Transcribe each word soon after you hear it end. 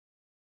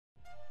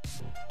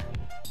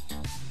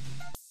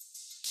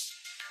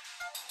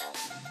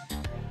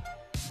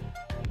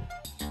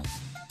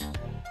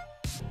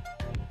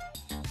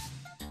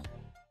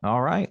All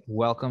right.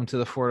 Welcome to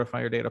the Fortify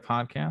Your Data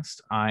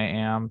podcast. I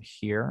am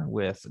here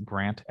with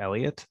Grant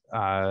Elliott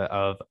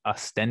of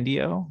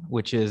Ostendio,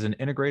 which is an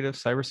integrative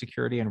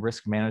cybersecurity and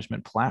risk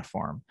management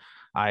platform.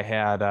 I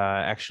had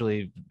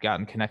actually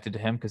gotten connected to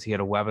him because he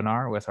had a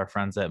webinar with our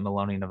friends at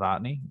Maloney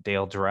Novotny.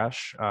 Dale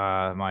Dresch,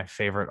 my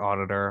favorite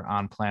auditor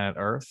on planet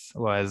Earth,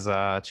 was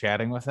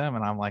chatting with him.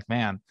 And I'm like,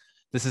 man,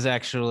 this is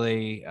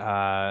actually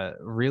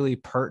really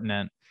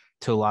pertinent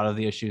to a lot of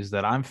the issues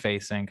that I'm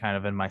facing kind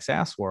of in my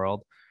SaaS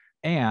world,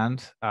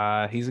 and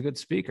he's a good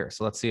speaker.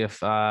 So let's see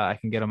if I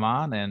can get him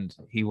on. And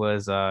he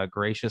was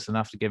gracious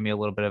enough to give me a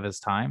little bit of his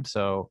time.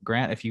 So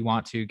Grant, if you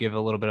want to give a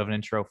little bit of an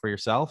intro for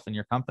yourself and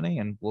your company,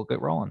 and we'll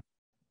get rolling.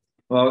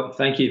 Well,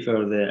 thank you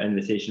for the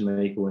invitation,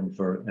 Michael, and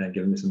for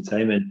giving me some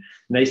time. And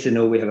nice to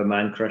know we have a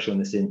man crush on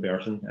the same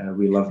person.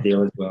 We love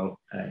Dale as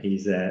well.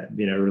 He's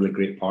been a really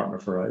great partner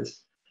for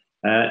us.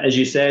 As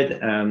you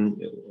said, I'm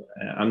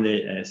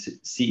the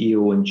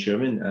CEO and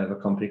chairman of a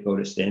company called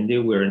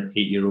Ostendio. We're an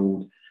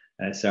 8-year-old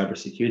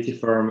cybersecurity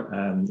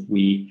firm.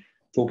 We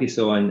focus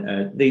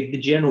on the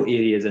general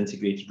areas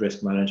integrated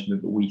risk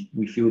management, but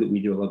we feel that we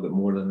do a little bit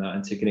more than that.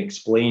 And so can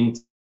explain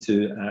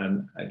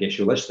to, I guess,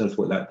 your listeners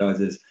what that does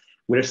is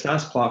we're a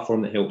SaaS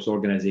platform that helps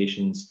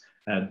organizations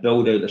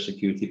build out their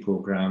security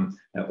program,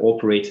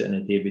 operate it on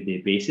a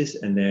day-by-day basis,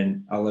 and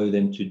then allow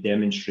them to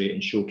demonstrate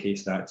and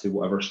showcase that to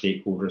whatever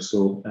stakeholders.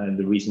 So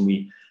the reason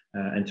we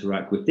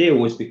interact with Dale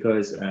was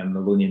because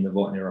Maloney and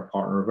Novotny are a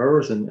partner of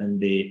ours,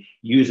 and they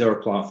use our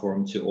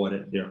platform to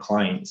audit their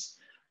clients.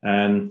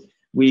 I've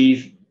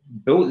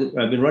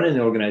been running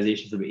the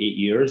organization for about 8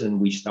 years, and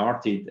we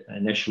started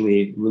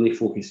initially really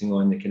focusing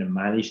on the kind of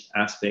managed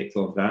aspect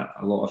of that.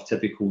 A lot of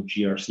typical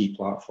GRC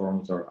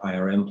platforms or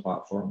IRM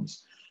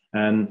platforms.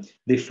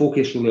 They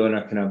focus really on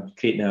a kind of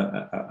creating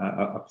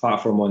a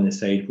platform on the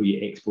side where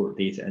you export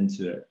data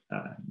into it.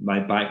 My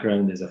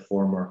background as a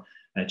former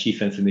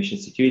Chief Information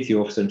Security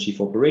Officer and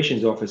Chief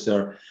Operations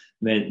Officer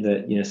meant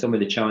that some of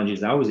the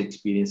challenges I was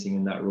experiencing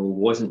in that role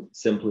wasn't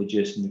simply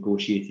just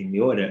negotiating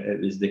the audit. It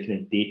was the kind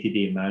of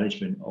day-to-day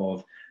management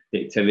of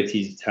the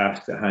activities,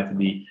 tasks that had to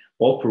be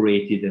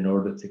operated in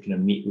order to kind of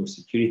meet those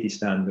security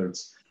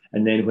standards.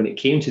 And then when it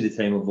came to the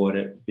time of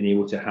audit, being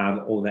able to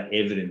have all that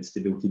evidence to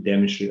be able to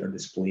demonstrate or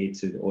display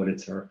to the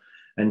auditor.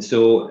 And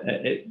so,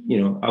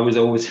 I was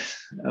always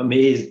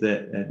amazed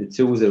that the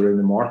tools that were in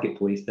the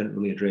marketplace didn't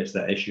really address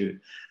that issue.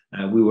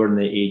 We were in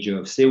the age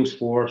of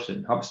Salesforce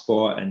and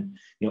HubSpot and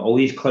all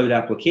these cloud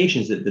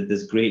applications that did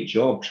this great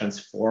job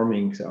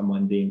transforming sort of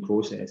mundane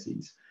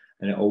processes.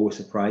 And it always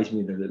surprised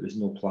me that there was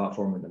no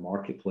platform in the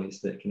marketplace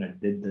that kind of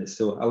did this.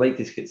 So I like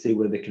to say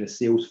we're the kind of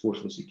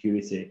Salesforce for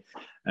security.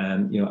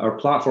 Our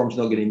platform's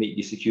not going to make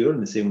you secure in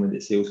the same way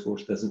that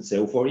Salesforce doesn't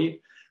sell for you.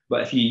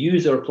 But if you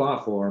use our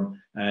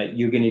platform,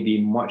 you're going to be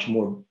much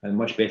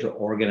better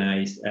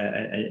organized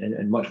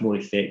and much more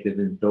effective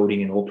in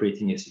building and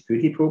operating a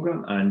security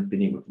program and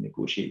being able to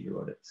negotiate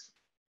your audits.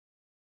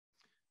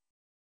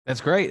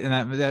 That's great.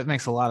 And that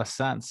makes a lot of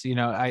sense.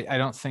 I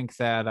don't think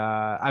that,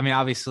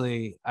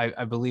 obviously,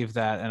 I believe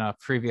that in a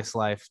previous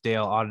life,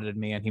 Dale audited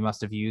me and he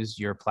must have used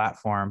your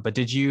platform. But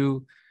did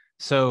you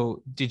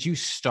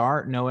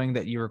start knowing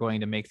that you were going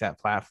to make that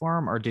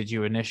platform, or did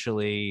you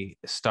initially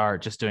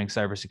start just doing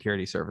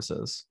cybersecurity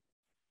services?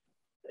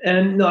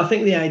 No, I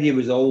think the idea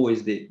was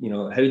always that,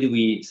 how do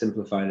we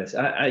simplify this?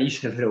 I used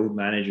to have an old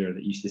manager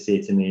that used to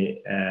say to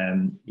me,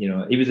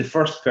 he was the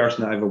first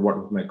person I ever worked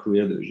with in my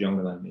career that was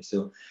younger than me.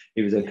 So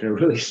he was a kind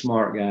of really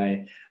smart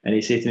guy. And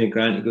he said to me,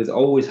 Grant, he goes,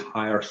 always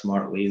hire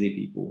smart, lazy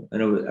people.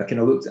 And I kind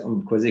of looked at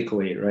him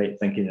quizzically, right,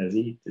 thinking,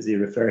 is he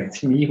referring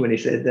to me when he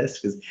said this?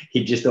 Because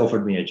he just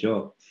offered me a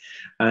job.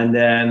 And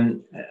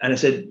I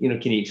said,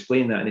 can you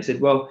explain that? And he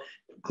said, well,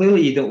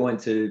 clearly you don't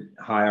want to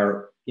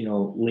hire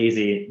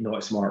lazy,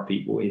 not smart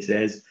people. He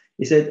said,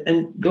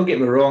 and don't get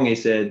me wrong, he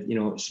said,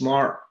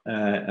 smart,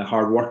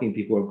 hardworking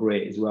people are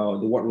great as well.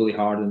 They work really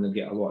hard and they'll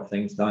get a lot of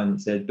things done. He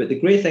said, but the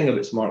great thing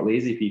about smart,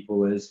 lazy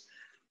people is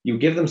you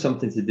give them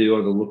something to do,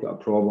 or they'll look at a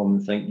problem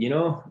and think,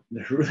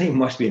 there really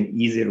must be an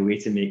easier way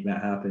to make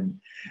that happen.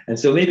 And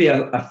so maybe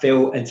I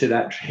fell into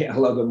that trait a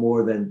little bit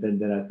more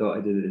than I thought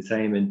I did at the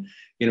time. And,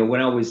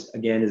 when I was,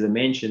 again, as I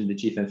mentioned, the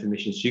Chief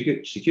Information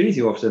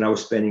Security Officer, and I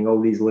was spending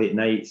all these late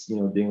nights,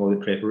 doing all the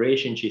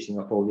preparation, chasing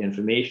up all the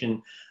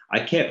information, I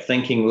kept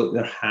thinking, look,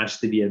 there has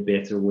to be a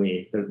better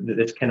way.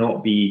 This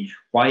cannot be,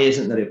 why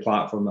isn't there a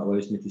platform that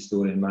allows me to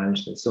store and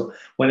manage this? So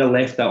when I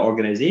left that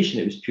organization,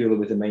 it was purely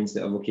with the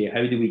mindset of, okay,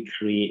 how do we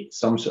create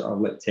some sort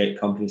of like tech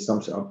company,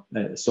 some sort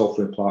of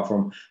software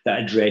platform that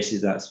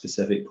addresses that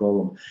specific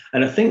problem?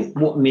 And I think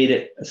what made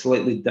it a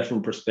slightly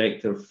different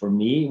perspective for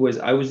me was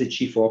I was the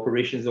Chief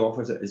Operations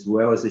Officer as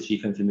well as the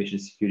Chief Information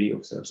Security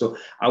Officer. So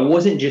I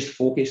wasn't just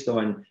focused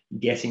on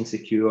getting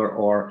secure,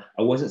 or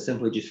I wasn't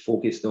simply just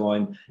focused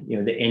on,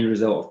 the end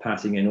result of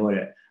passing an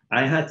audit.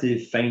 I had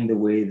to find a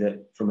way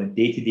that from a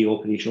day-to-day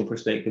operational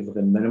perspective with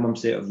a minimum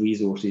set of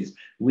resources,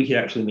 we could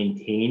actually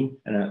maintain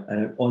on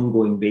an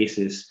ongoing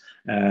basis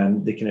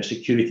the kind of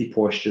security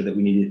posture that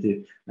we needed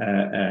to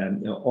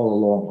all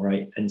along,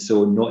 right? And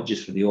so not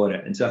just for the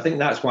audit. And so I think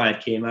that's why I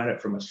came at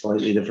it from a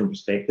slightly different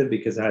perspective,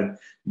 because I had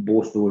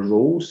both those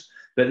roles.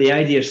 But the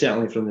idea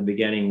certainly from the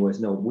beginning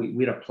was, no,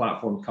 we're a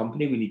platform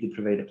company. We need to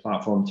provide a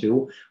platform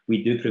tool.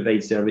 We do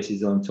provide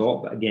services on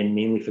top, but again,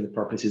 mainly for the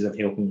purposes of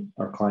helping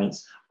our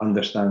clients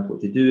understand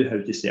what to do, how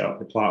to set up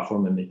the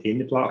platform and maintain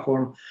the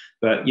platform.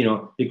 But, you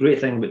know, the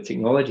great thing about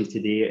technology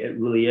today, it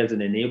really is an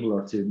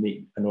enabler to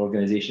make an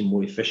organization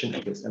more efficient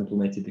if it's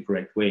implemented the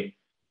correct way.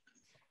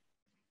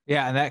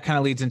 Yeah, and that kind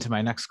of leads into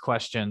my next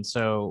question.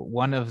 So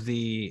one of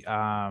the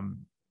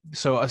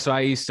so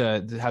I used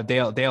to have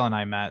Dale and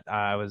I met.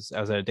 I was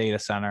at a data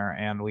center,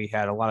 and we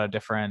had a lot of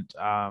different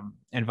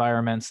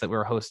environments that we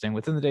were hosting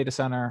within the data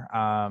center,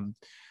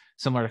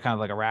 similar to kind of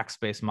like a rack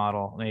space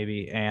model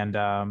maybe.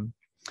 And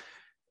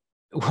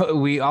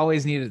we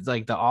always needed,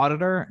 like, the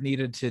auditor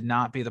needed to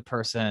not be the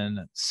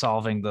person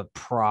solving the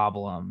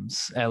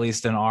problems, at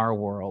least in our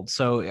world.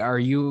 So are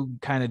you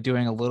kind of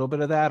doing a little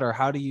bit of that, or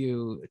how do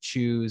you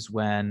choose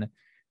when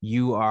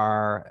you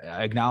are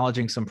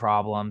acknowledging some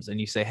problems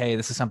and you say, hey,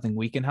 this is something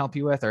we can help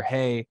you with, or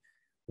hey,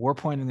 we're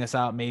pointing this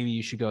out, maybe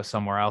you should go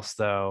somewhere else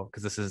though,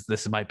 because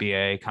this might be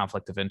a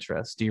conflict of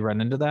interest? Do you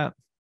run into that?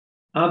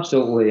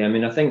 Absolutely. I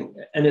mean, I think,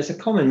 and it's a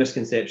common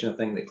misconception I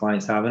think that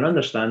clients have, and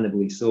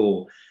understandably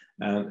so.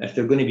 If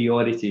they're going to be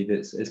audited,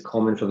 it's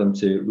common for them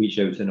to reach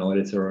out to an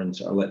auditor and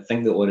sort of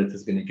think the auditor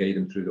is going to guide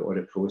them through the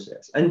audit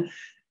process. And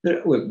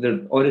look,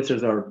 their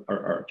auditors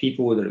are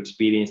people that are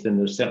experienced, and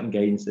there's certain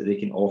guidance that they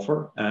can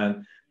offer.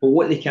 But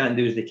what they can't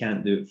do is they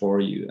can't do it for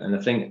you. And I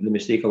think the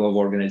mistake a lot of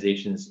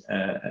organizations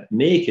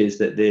make is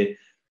that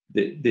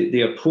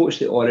they approach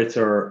the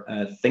auditor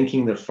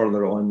thinking they're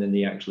further on than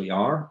they actually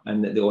are,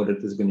 and that the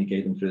auditor is going to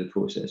guide them through the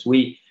process.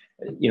 We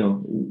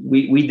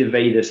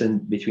divide this in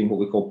between what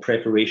we call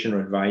preparation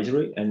or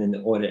advisory, and then the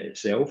audit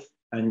itself.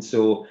 And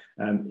so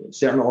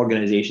certain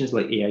organizations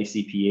like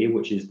AICPA,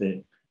 which is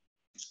the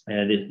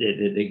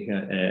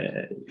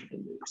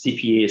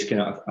CPA's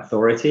kind of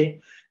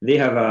authority, they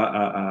have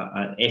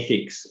a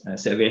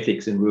set of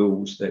ethics and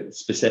rules that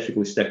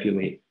specifically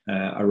stipulate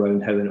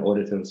around how an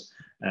auditor's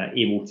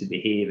able to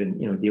behave. And,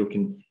 Dale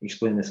can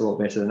explain this a lot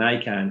better than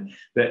I can,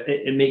 but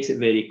it makes it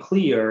very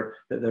clear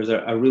that there's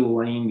a real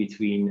line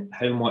between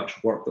how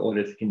much work the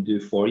auditor can do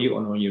for you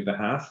on your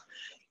behalf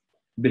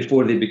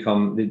before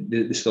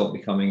they stop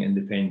becoming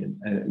independent.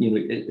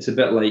 It's a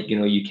bit like,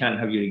 you can't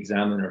have your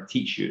examiner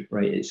teach you,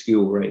 right, at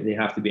school, right? They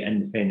have to be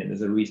independent.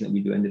 There's a reason that we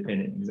do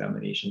independent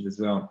examinations as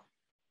well.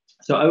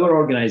 So our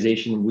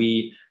organization,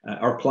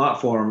 our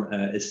platform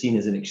is seen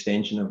as an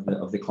extension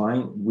of the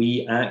client.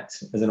 We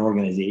act as an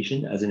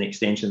organization, as an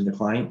extension of the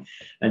client.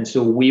 And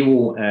so we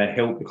will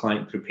help the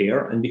client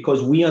prepare. And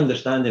because we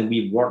understand, and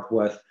we've worked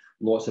with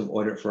lots of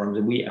audit firms,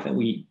 and I think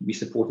we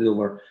supported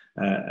over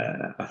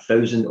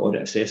 1,000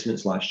 audit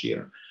assessments last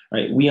year,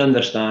 right? We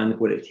understand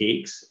what it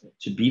takes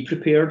to be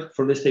prepared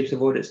for these types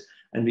of audits.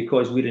 And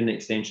because we're an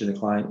extension of the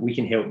client, we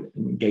can help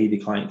guide the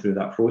client through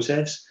that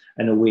process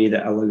in a way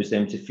that allows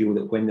them to feel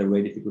that when they're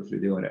ready to go through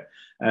the audit.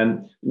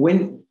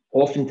 When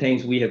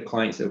oftentimes we have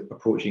clients that are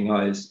approaching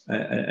us,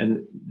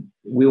 and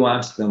we'll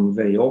ask them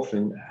very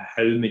often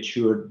how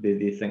mature do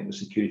they think the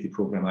security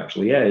program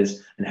actually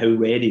is, and how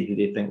ready do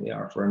they think they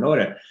are for an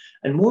audit.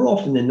 And more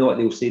often than not,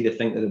 they'll say they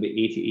think that they'll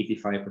be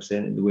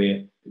 80–85% of the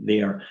way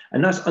there.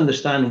 And that's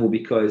understandable,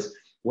 because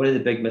one of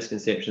the big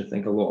misconceptions I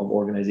think a lot of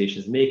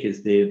organizations make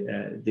is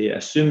they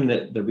assume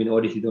that they're being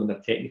audited on their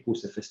technical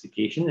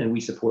sophistication, and we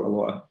support a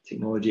lot of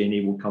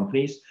technology-enabled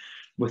companies,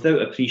 without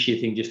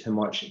appreciating just how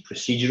much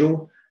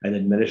procedural and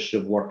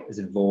administrative work is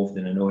involved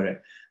in an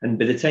audit. And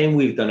by the time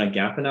we've done a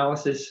gap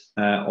analysis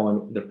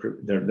on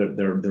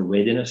their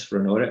readiness for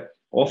an audit,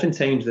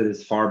 oftentimes they're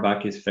as far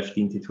back as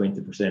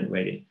 15–20%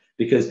 ready,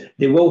 because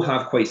they will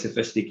have quite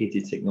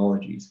sophisticated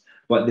technologies,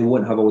 but they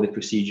won't have all the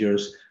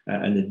procedures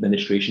and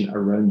administration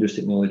around those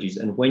technologies.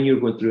 And when you're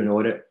going through an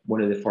audit,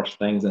 one of the first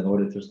things an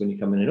auditor is going to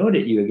come in and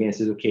audit you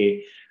against is,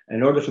 okay,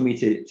 in order for me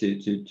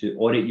to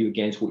audit you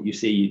against what you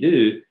say you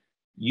do,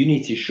 you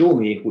need to show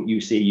me what you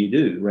say you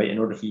do, right? In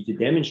order for you to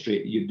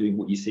demonstrate that you're doing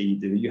what you say you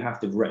do, you have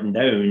to have written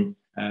down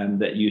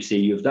that you say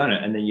you've done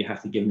it, and then you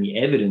have to give me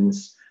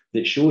evidence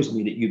that shows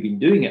me that you've been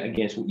doing it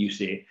against what you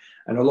say.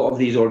 And a lot of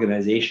these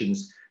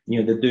organizations,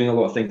 they're doing a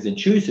lot of things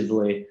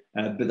intuitively,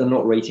 but they're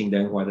not writing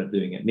down why they're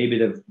doing it. Maybe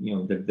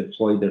they've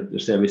deployed their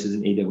services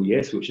in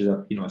AWS, which is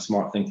a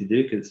smart thing to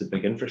do because it's a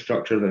big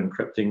infrastructure. They're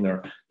encrypting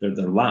their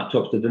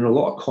laptops. They're doing a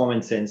lot of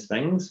common sense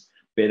things,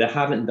 but they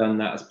haven't done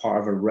that as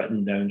part of a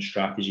written down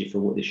strategy for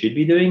what they should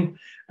be doing.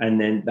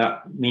 And then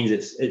that means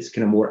it's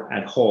kind of more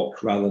ad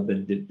hoc rather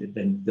than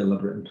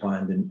deliberate and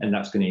planned, and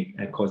that's going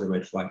to cause a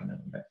red flag in it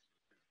a bit.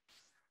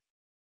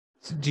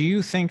 So do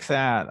you think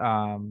that,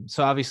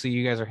 so obviously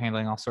you guys are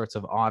handling all sorts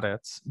of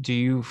audits. Do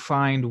you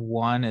find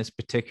one is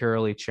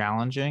particularly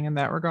challenging in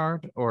that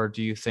regard? Or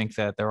do you think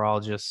that they're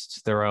all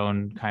just their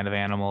own kind of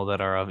animal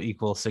that are of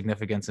equal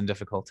significance and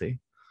difficulty?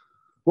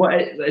 Well,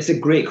 it's a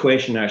great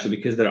question, actually,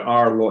 because there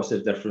are lots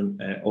of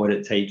different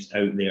audit types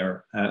out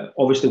there.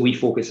 Obviously, we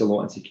focus a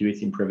lot on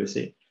security and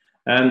privacy.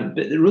 But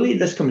really,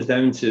 this comes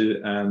down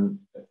to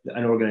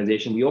an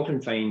organization. We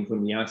often find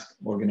when we ask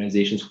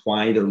organizations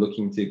why they're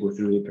looking to go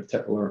through a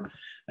particular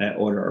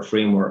audit or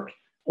framework,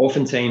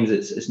 oftentimes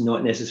it's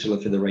not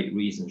necessarily for the right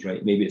reasons,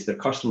 right? Maybe it's their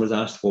customers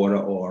asked for it,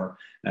 or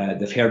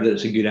they've heard that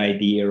it's a good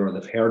idea, or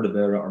they've heard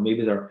about it, or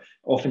maybe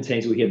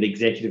oftentimes we hear the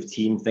executive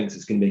team thinks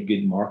it's going to be a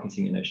good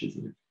marketing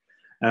initiative.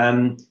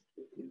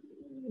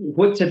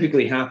 What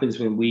typically happens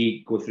when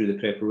we go through the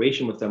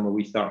preparation with them, or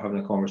we start having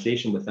a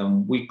conversation with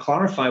them, we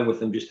clarify with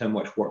them just how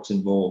much work's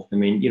involved. I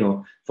mean,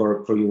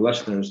 for your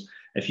listeners,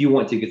 if you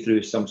want to go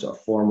through some sort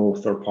of formal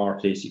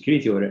third-party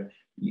security audit,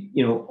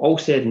 all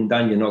said and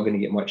done, you're not going to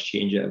get much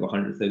change out of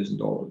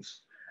 $100,000.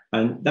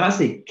 And that's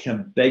a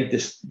kind of big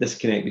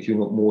disconnect between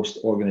what most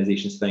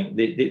organizations think.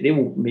 They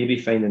will maybe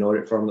find an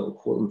audit firm that will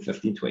quote them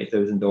 $15,000,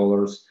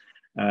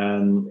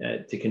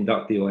 $20,000 to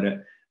conduct the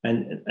audit.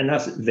 And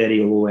that's very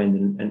low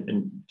end.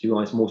 And to be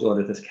honest, most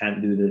auditors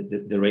can't do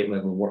the right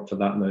level of work for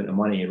that amount of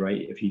money,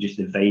 right? If you just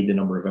divide the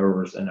number of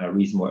hours in a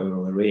reasonable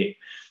hourly rate.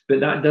 But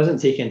that doesn't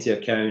take into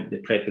account the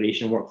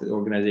preparation work that the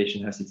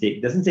organization has to take.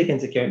 It doesn't take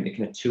into account the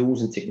kind of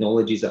tools and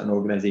technologies that an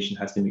organization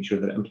has to make sure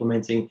they're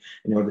implementing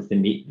in order to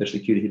meet their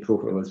security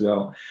profile as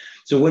well.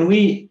 So when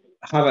we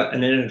have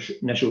an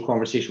initial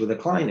conversation with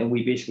a client, and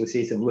we basically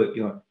say to them, look,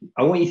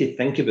 I want you to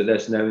think about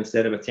this now.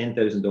 Instead of a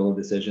 $10,000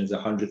 decision, it's a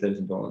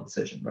 $100,000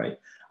 decision, right?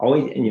 I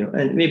want you,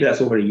 and maybe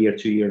that's over a year,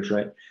 2 years,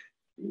 right?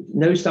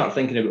 Now start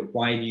thinking about,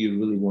 why do you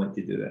really want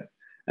to do it?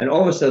 And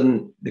all of a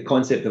sudden, the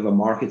concept of a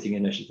marketing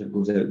initiative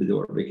goes out the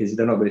door, because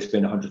they're not going to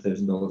spend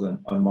 $100,000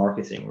 on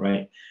marketing,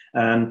 right?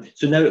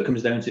 So now it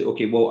comes down to,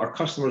 okay, well, our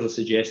customers are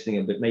suggesting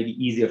it, but it might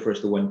be easier for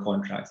us to win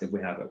contracts if we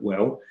have it.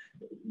 Well,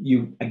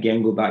 you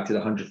again go back to the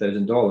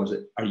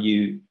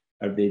 $100,000.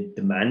 Are they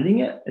demanding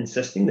it,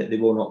 insisting that they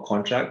will not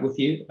contract with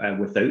you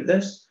without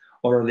this?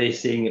 Or are they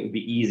saying it would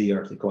be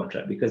easier to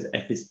contract? Because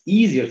if it's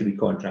easier to be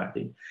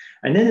contracting,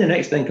 and then the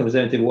next thing comes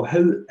down to,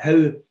 well,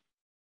 how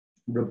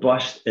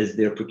robust is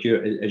your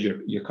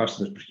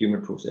customer's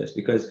procurement process?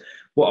 Because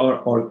what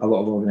a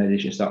lot of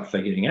organizations start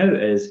figuring out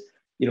is,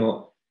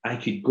 I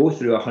could go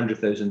through a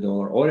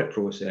 $100,000 audit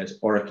process,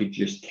 or I could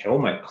just tell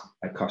my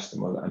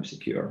customer that I'm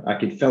secure. I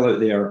could fill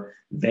out their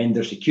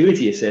vendor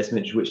security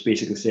assessment, which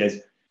basically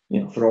says,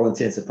 for all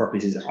intents and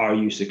purposes, are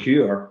you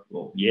secure?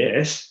 Well,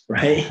 yes,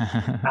 right?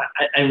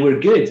 And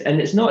we're good.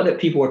 And it's not that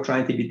people are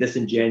trying to be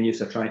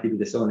disingenuous or trying to be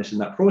dishonest in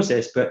that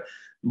process, but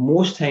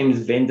most times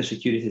vendor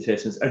security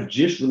assessments are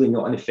just really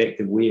not an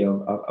effective way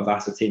of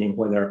ascertaining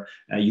whether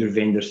your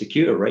vendor's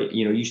secure, right?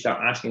 You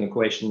start asking a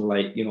question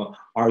like,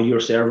 are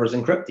your servers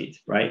encrypted,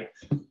 right?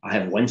 I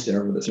have one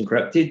server that's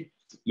encrypted.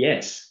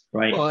 Yes,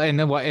 right? Well,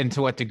 and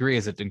to what degree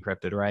is it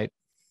encrypted, right?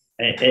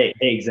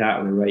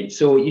 Exactly, right.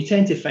 So you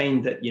tend to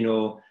find that,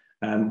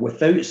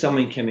 without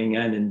someone coming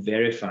in and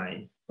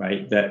verifying,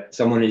 right, that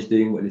someone is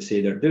doing what they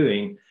say they're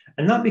doing,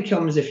 and that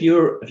becomes, if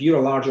you're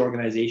a large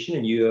organization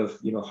and you have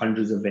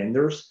hundreds of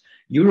vendors,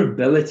 your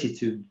ability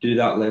to do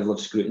that level of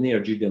scrutiny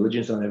or due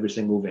diligence on every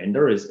single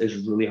vendor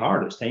is really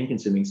hard. It's time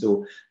consuming.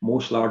 So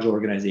most large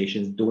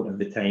organizations don't have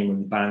the time or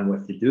the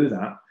bandwidth to do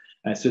that.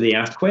 So they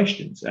ask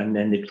questions, and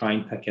then they try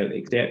and pick out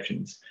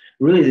exceptions.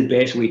 Really, the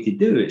best way to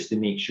do it is to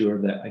make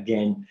sure that,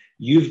 again,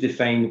 you've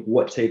defined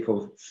what type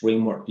of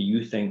framework do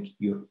you think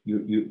your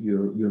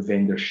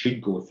vendor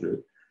should go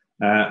through.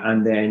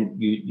 And then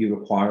you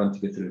require them to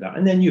go through that.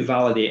 And then you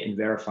validate and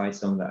verify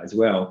some of that as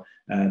well.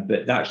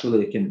 But that's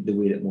really the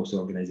way that most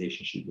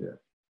organizations should do it.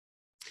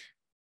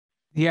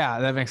 Yeah,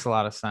 that makes a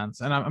lot of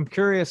sense. And I'm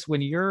curious,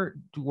 when you're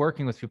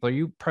working with people, are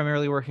you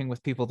primarily working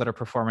with people that are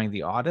performing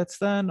the audits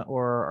then,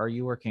 or are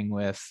you working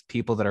with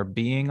people that are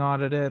being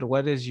audited?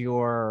 What is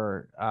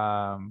your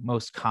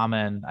most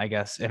common, I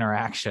guess,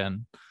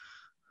 interaction?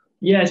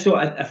 Yeah, so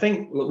I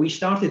think we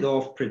started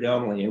off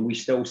predominantly, and we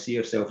still see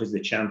ourselves as the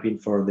champion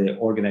for the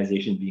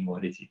organization being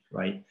audited,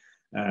 right?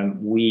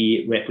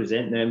 We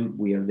represent them.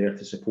 We are there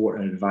to support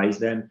and advise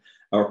them.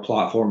 Our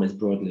platform is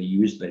broadly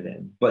used by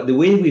them. But the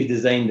way we've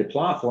designed the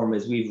platform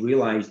is we've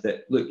realized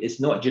that, look, it's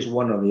not just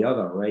one or the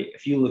other, right?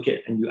 If you look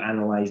at and you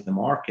analyze the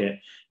market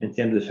in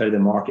terms of how the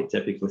market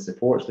typically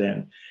supports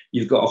them,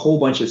 you've got a whole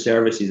bunch of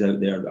services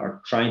out there that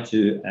are trying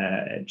to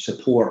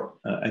support,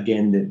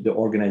 again, the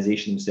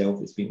organization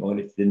themselves that's being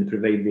audited, and they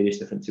provide various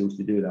different tools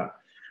to do that.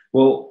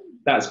 Well,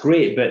 that's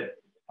great, but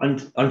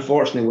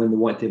unfortunately, when they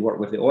want to work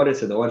with the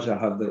auditor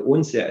have their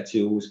own set of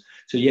tools.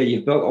 So yeah,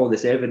 you've built all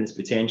this evidence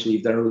potentially,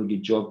 you've done a really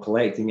good job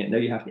collecting it. Now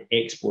you have to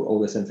export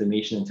all this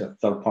information into a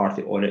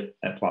third-party audit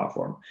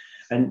platform.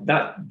 And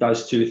that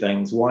does two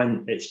things.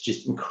 One, it's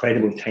just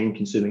incredibly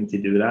time-consuming to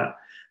do that.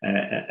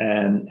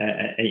 And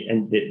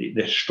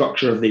the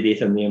structure of the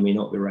data may or may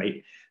not be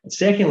right. And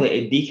secondly,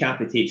 it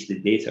decapitates the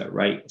data,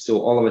 right?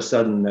 So all of a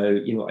sudden now,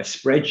 you know, a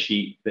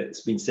spreadsheet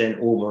that's been sent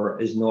over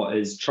is not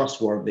as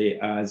trustworthy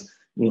as,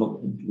 you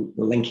know,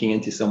 linking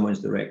into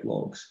someone's direct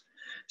logs.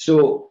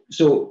 So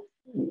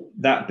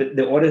that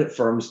the audit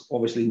firms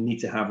obviously need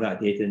to have that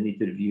data and need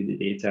to review the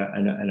data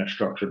in a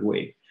structured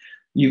way.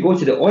 You go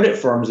to the audit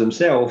firms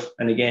themselves,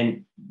 and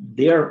again,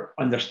 they're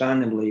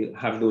understandably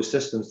have those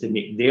systems to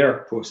make their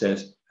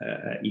process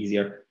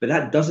easier, but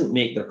that doesn't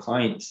make their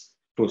clients'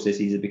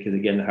 process easier because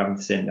again, they're having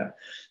to send that.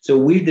 So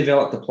we've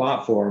developed a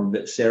platform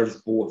that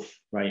serves both,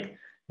 right?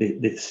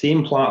 The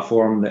same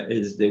platform that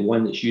is the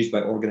one that's used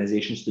by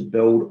organizations to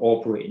build,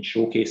 operate, and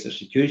showcase their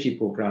security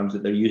programs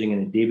that they're using on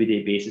a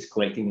day-to-day basis,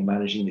 collecting and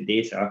managing the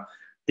data.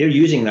 They're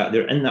using that.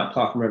 They're in that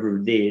platform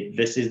every day.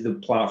 This is the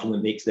platform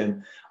that makes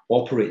them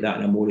operate that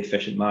in a more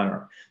efficient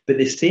manner. But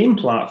the same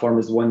platform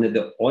is one that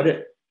the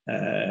audit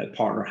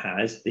partner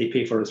has. They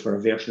pay for us for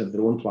a version of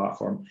their own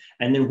platform.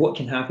 And then what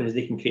can happen is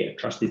they can create a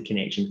trusted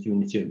connection between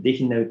the two. They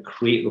can now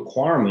create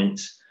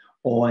requirements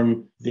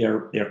on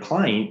their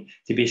client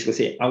to basically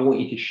say, I want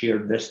you to share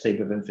this type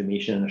of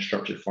information in a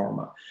structured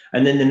format.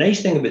 And then the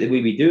nice thing about the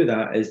way we do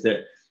that is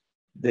that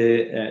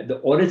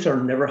the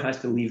auditor never has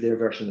to leave their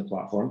version of the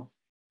platform,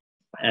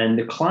 and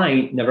the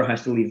client never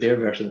has to leave their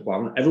version of the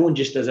platform. Everyone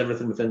just does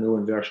everything within their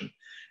own version.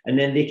 And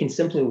then they can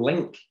simply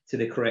link to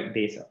the correct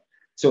data.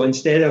 So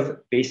instead of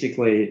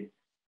basically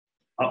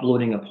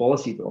uploading a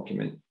policy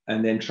document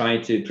and then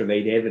trying to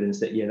provide evidence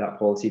that, yeah, that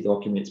policy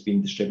document's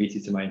been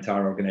distributed to my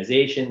entire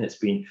organization, it's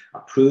been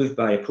approved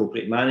by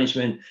appropriate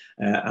management,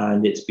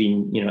 and it's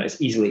been, you know,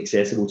 it's easily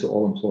accessible to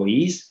all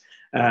employees.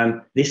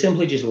 They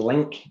simply just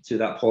link to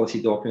that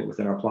policy document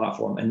within our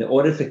platform, and the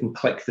auditor can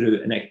click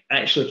through and it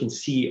actually can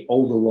see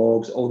all the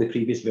logs, all the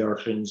previous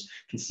versions,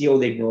 can see all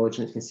the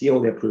acknowledgements, can see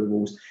all the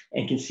approvals,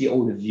 and can see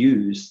all the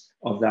views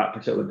of that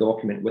particular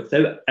document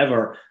without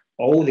ever.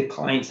 All the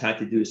clients had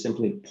to do is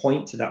simply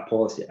point to that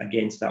policy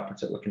against that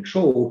particular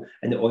control,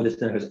 and the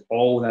auditor has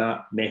all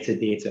that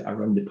metadata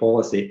around the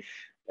policy,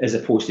 as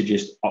opposed to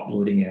just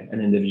uploading an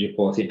individual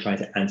policy and trying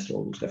to answer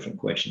all those different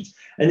questions.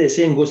 And the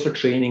same goes for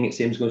training. It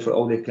same goes for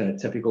all the kind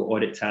of typical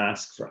audit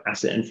tasks, for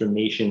asset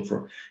information,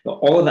 for, you know,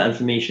 all of that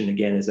information,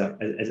 again,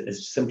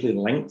 is simply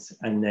linked.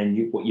 And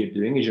then what you're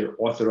doing is you're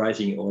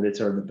authorizing your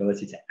auditor the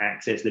ability to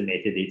access the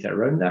metadata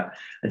around that.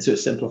 And so it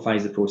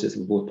simplifies the process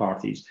for both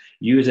parties.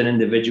 You as an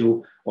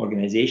individual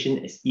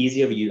organization, it's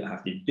easier. You don't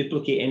have to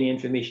duplicate any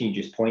information. You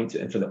just point to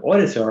it. And for the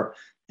auditor,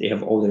 they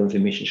have all their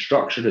information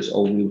structured, it's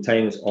all real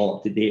time, it's all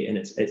up to date, and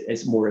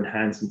it's more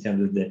enhanced in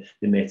terms of the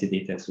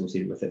metadata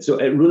associated with it. So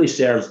it really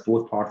serves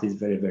both parties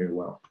very, very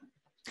well.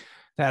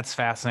 That's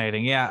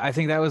fascinating. Yeah, I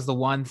think that was the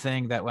one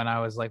thing that when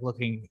I was like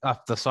looking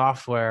up the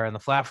software and the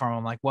platform,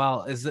 I'm like,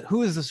 well,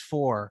 who is this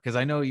for? Because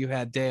I know you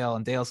had Dale,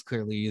 and Dale's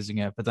clearly using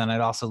it, but then it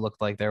also looked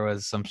like there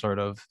was some sort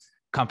of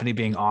company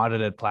being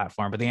audited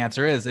platform. But the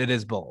answer is it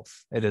is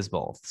both. It is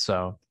both.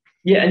 So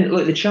yeah, and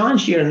look, the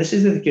challenge here, and this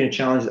is the kind of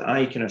challenge that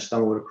I kind of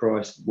stumbled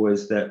across,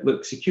 was that,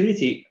 look,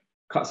 security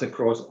cuts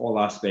across all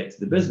aspects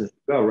of the business as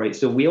well, right?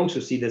 So we also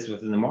see this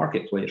within the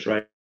marketplace,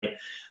 right?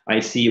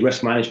 I see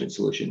risk management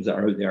solutions that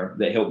are out there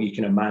that help you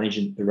kind of manage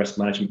the risk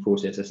management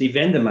process. I see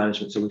vendor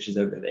management solutions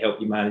out there that help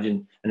you manage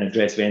and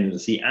address vendors. I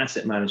see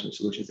asset management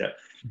solutions there.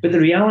 But the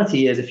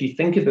reality is, if you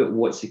think about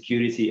what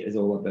security is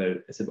all about,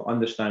 it's about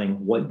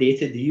understanding what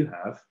data do you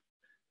have,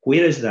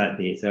 where is that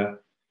data,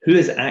 who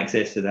has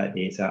access to that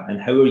data,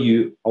 and how are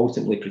you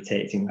ultimately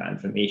protecting that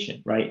information,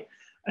 right?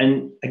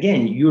 And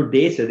again, your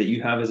data that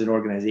you have as an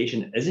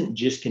organization isn't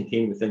just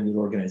contained within your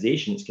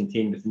organization, it's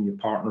contained within your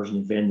partners and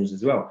your vendors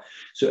as well.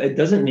 So it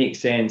doesn't make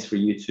sense for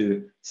you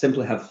to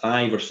simply have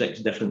 5 or 6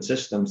 different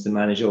systems to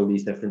manage all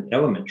these different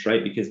elements,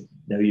 right? Because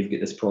now you've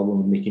got this problem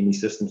of making these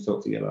systems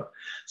talk together.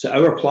 So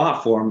our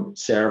platform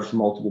serves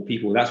multiple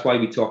people. That's why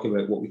we talk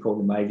about what we call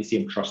the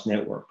MyVCM Trust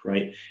Network,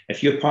 right?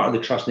 If you're part of the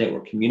Trust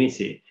Network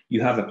community,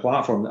 you have a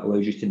platform that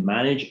allows you to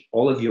manage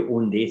all of your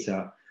own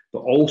data, but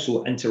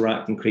also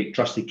interact and create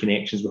trusted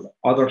connections with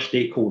other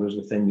stakeholders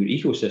within your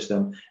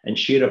ecosystem and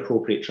share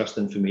appropriate trust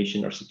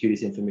information or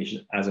security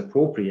information as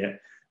appropriate,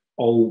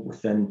 all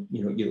within,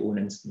 you know, your own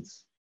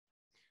instance.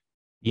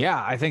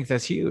 Yeah, I think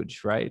that's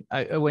huge, right?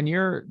 When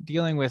you're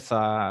dealing with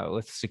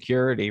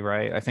security,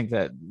 right? I think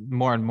that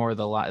more and more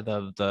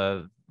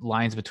the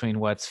lines between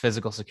what's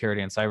physical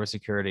security and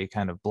cybersecurity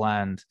kind of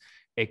blend.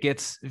 It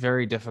gets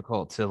very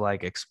difficult to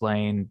like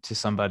explain to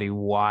somebody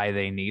why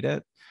they need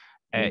it,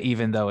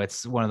 even though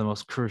it's one of the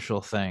most crucial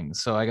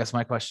things. So I guess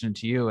my question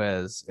to you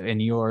is, in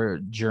your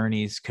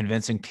journeys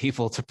convincing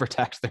people to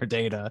protect their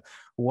data,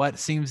 what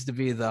seems to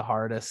be the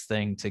hardest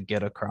thing to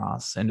get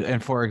across?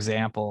 And for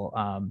example,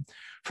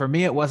 for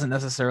me, it wasn't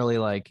necessarily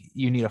like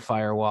you need a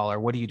firewall or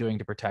what are you doing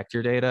to protect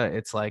your data?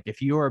 It's like,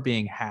 if you are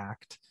being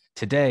hacked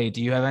today,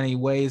 do you have any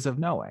ways of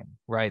knowing,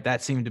 right?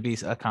 That seemed to be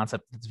a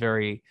concept that's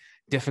very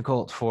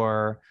difficult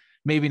for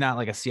maybe not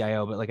like a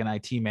CIO, but like an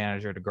IT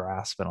manager to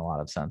grasp in a lot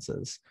of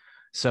senses.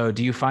 So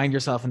do you find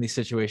yourself in these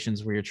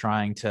situations where you're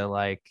trying to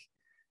like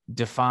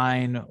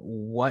define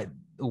what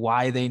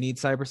why they need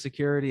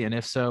cybersecurity? And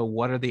if so,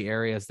 what are the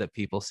areas that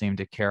people seem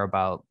to care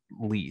about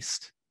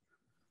least?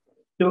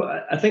 So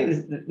I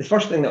think the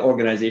first thing that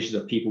organizations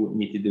or people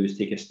need to do is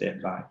take a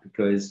step back,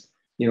 because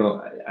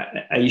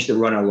I used to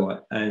run a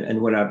lot,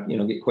 and when I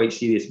get quite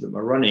serious about my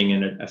running,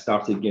 and I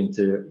started getting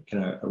to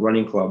kind of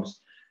running clubs,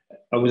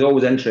 I was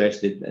always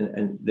interested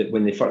in that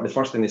when the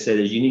first thing they said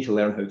is you need to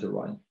learn how to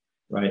run,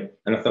 right?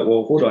 And I thought,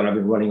 well, hold on, I've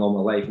been running all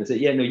my life, and they said,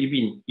 yeah, no, you've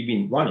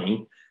been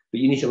running, but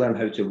you need to learn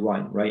how to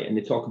run, right? And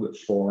they talk about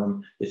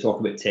form, they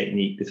talk about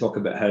technique, they talk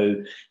about how,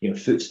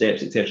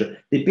 footsteps, etc.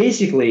 They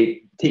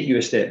basically take you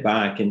a step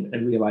back and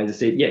realize,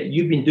 they say, yeah,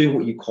 you've been doing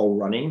what you call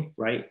running,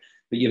 right?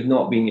 But you've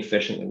not been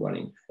efficiently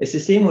running. It's the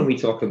same when we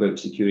talk about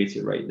security,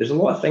 right? There's a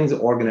lot of things that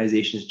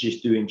organizations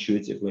just do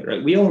intuitively,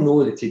 right? We all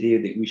know that today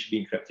that we should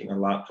be encrypting our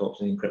laptops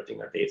and encrypting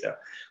our data.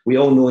 We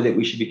all know that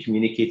we should be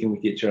communicating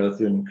with each other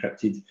through an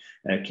encrypted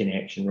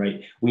connection,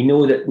 right? We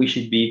know that we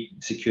should be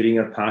securing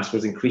our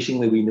passwords.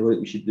 Increasingly, we know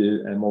that we should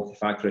do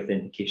multi-factor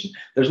authentication.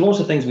 There's lots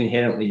of things we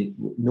inherently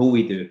know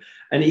we do.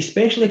 And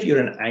especially if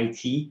you're an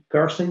IT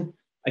person,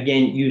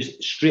 again, you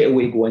straight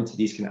away go into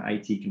these kind of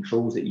IT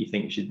controls that you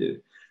think you should do.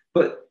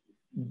 But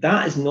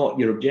that is not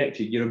your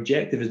objective. Your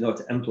objective is not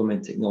to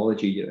implement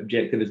technology. Your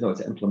objective is not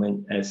to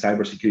implement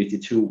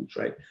cybersecurity tools,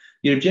 right?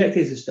 Your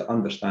objective is to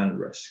understand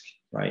risk,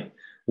 right?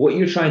 What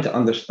you're trying to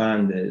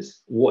understand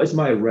is, what is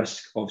my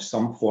risk of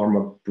some form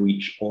of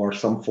breach or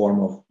some form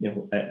of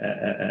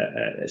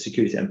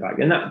security impact?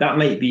 And that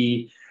might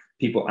be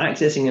people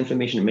accessing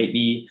information. It might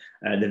be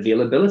the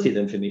availability of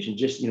the information.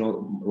 Just,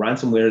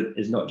 ransomware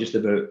is not just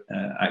about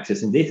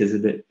accessing data, it's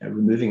about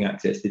removing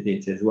access to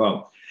data as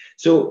well.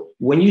 So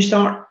when you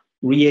start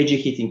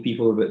re-educating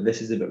people about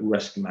this is about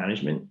risk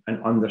management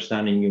and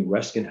understanding your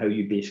risk and how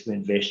you basically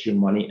invest your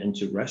money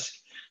into risk,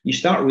 you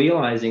start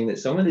realizing that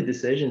some of the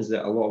decisions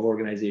that a lot of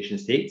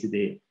organizations take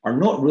today are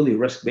not really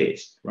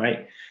risk-based,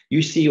 right?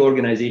 You see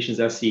organizations,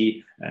 I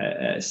see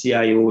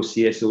CIOs,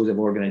 CSOs of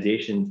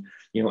organizations,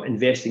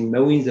 investing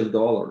millions of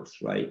dollars,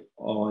 right,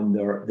 on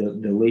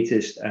the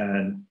latest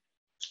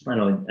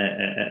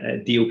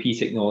DOP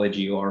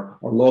technology or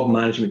log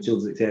management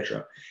tools,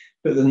 etc.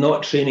 But they're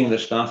not training their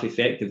staff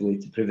effectively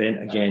to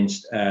prevent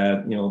against,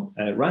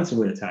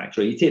 ransomware attacks,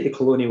 right? You take the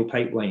Colonial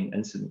Pipeline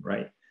incident,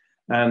 right?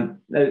 Now,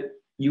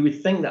 you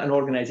would think that an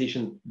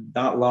organization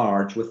that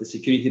large with a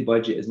security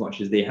budget as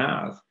much as they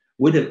have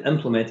would have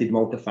implemented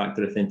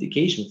multi-factor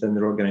authentication within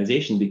their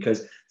organization,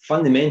 because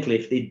fundamentally,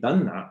 if they'd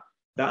done that,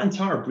 that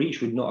entire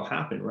breach would not have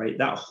happened, right?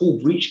 That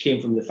whole breach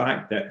came from the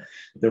fact that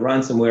the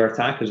ransomware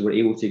attackers were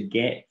able to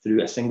get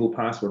through a single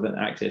password and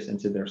access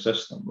into their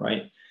system,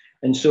 right?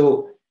 And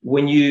so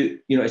when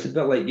it's a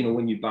bit like,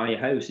 when you buy a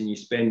house and you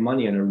spend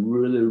money on a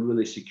really,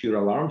 really secure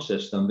alarm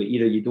system, but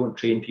either you don't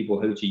train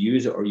people how to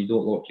use it or you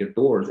don't lock your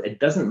doors, it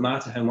doesn't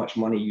matter how much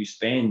money you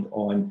spend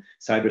on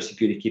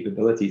cybersecurity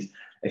capabilities.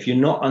 If you're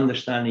not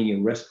understanding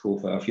your risk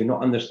profile, if you're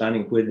not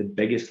understanding where the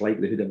biggest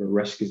likelihood of a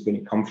risk is going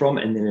to come from,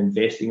 and then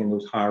investing in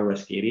those higher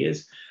risk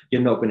areas,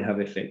 you're not going to have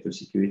an effective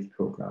security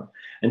program.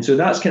 And so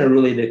that's kind of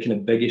really the kind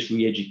of biggest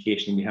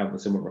re-education we have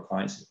with some of our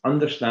clients, is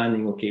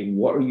understanding, okay,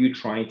 what are you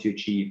trying to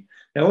achieve?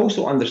 Now,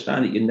 also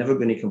understand that you're never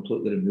going to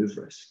completely remove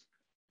risk,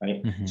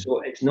 right? Mm-hmm.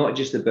 So it's not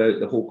just about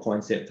the whole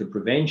concept of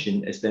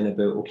prevention. It's then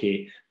about,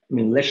 okay,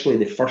 literally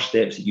the first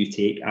steps that you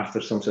take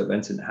after some sort of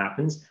incident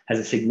happens has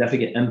a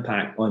significant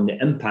impact on the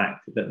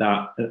impact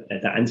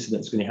that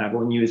incident is going to have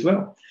on you as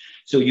well.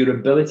 So your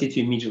ability to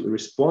immediately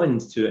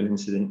respond to an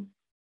incident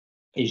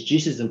is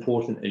just as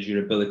important as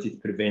your ability to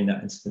prevent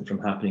that incident from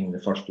happening in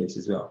the first place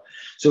as well.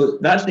 So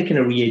that's the kind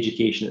of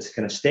re-education. It's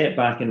kind of step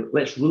back and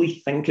let's really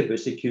think about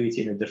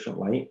security in a different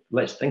light.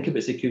 Let's think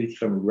about security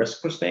from a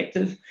risk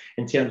perspective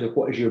in terms of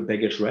what is your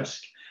biggest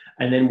risk.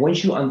 And then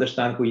once you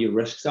understand where your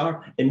risks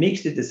are, it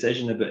makes the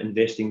decision about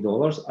investing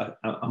dollars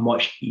a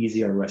much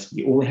easier risk.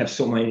 You only have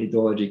so many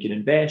dollars you can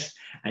invest,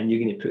 and you're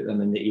going to put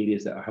them in the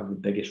areas that have the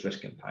biggest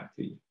risk impact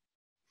for you.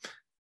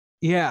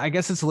 Yeah, I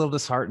guess it's a little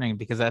disheartening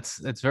because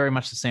it's very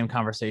much the same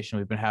conversation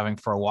we've been having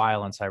for a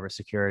while in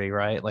cybersecurity,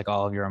 right? Like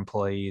all of your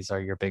employees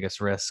are your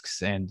biggest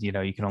risks, and you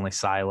can only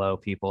silo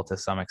people to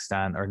some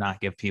extent or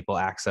not give people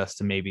access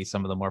to maybe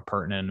some of the more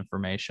pertinent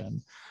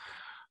information.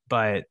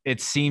 But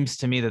it seems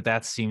to me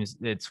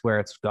it's where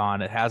it's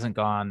gone. It hasn't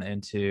gone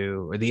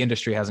into, or the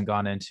industry hasn't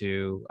gone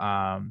into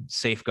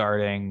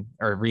safeguarding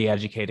or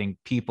re-educating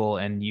people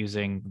and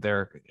using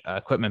their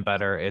equipment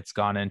better. It's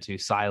gone into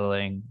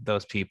siloing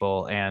those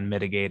people and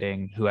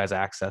mitigating who has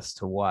access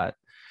to what.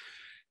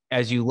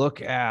 As you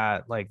look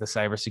at like the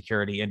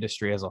cybersecurity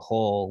industry as a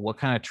whole, what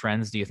kind of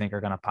trends do you think are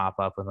going to pop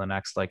up in the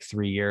next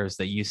 3 years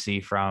that you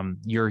see from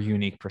your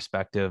unique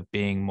perspective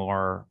being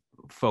more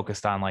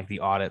focused on like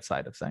the audit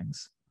side of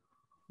things?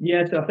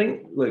 Yeah, so I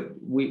think, look,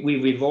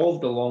 we've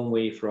evolved a long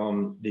way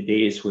from the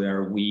days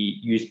where we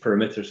used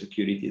perimeter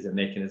security as a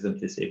mechanism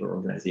to save our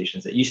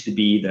organizations. It used to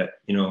be that,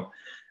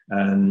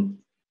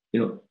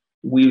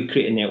 we would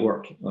create a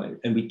network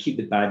and we keep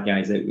the bad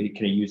guys out. We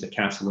kind of use a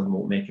castle and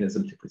moat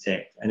mechanism to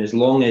protect. And as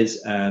long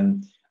as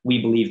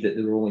we believed that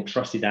there were only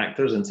trusted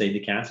actors inside the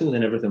castle,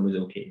 then everything was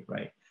okay,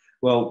 right?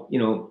 Well,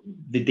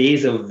 the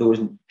days of those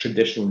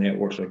traditional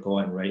networks are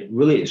gone, right?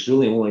 Really, it's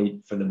really only,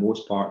 for the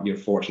most part, your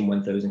Fortune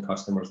 1000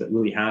 customers that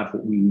really have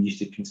what we used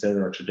to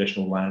consider a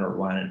traditional LAN or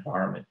WAN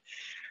environment.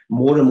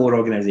 More and more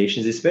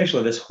organizations,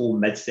 especially this whole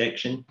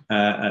midsection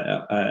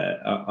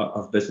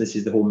of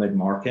businesses, the whole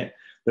mid-market,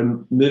 they're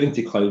moving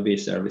to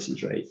cloud-based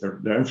services, right?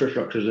 Their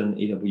infrastructure's in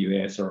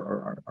AWS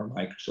or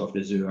Microsoft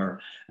Azure.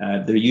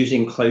 They're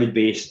using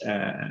cloud-based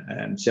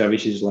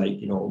services like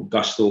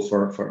Gusto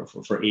for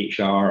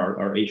HR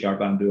or HR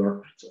Bamboo.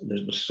 Or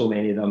there's so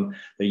many of them.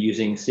 They're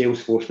using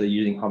Salesforce. They're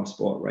using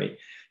HubSpot, right?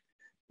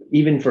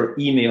 Even for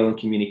email and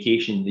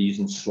communication, they're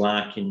using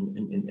Slack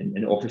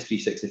and Office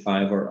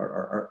 365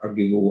 or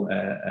Google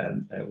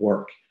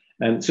Work.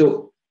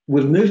 So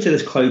we've moved to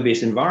this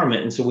cloud-based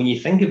environment. And so when you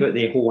think about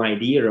the whole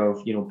idea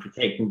of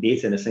protecting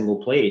data in a single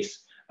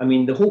place, I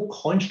mean, the whole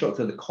construct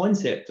or the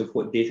concept of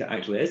what data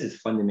actually is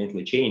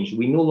fundamentally changed.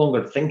 We no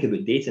longer think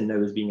about data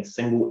now as being a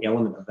single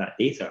element of that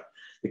data.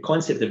 The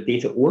concept of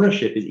data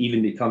ownership is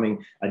even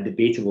becoming a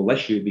debatable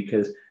issue,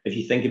 because if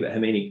you think about how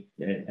many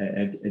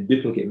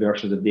duplicate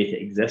versions of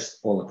data exist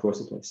all across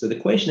the place. So the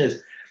question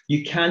is,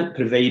 you can't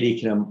provide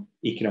a kind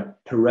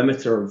of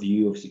perimeter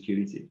view of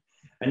security.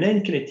 And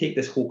then can it take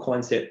this whole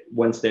concept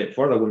one step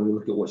further when we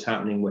look at what's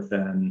happening with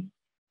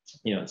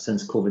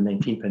since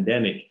COVID-19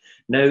 pandemic?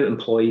 Now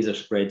employees are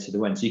spread to the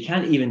wind. So you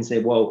can't even say,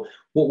 well,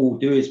 what we'll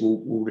do is we'll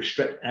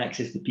restrict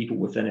access to people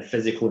within a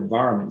physical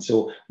environment.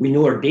 So we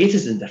know our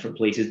data's in different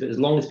places, but as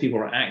long as people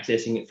are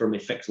accessing it from a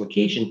fixed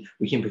location,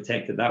 we can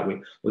protect it that way.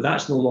 Well,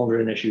 that's no longer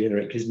an issue either,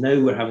 right? Because now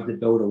we're having to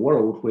build a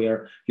world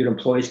where your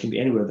employees can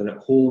be anywhere. They're at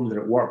home, they're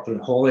at work, they're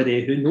on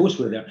holiday, who knows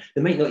where they're.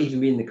 They might not even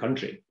be in the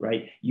country,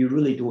 right? You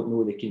really don't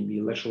know. They can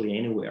be literally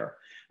anywhere.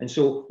 And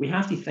so we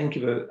have to think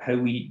about how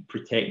we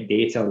protect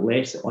data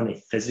less on a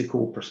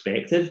physical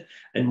perspective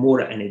and more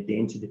at an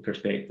identity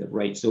perspective,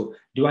 right? So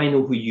do I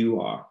know who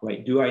you are,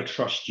 right? Do I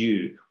trust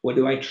you? What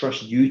do I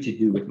trust you to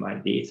do with my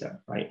data,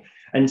 right?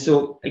 And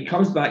so it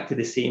comes back to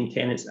the same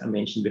tenets I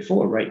mentioned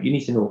before, right? You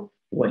need to know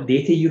what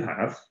data you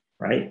have,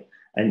 right?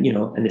 And,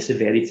 and the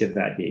severity of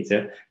that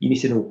data. You need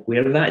to know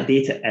where that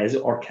data is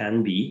or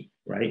can be,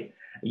 right?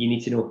 You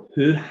need to know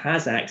who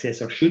has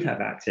access or should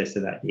have access to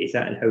that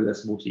data and how they're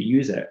supposed to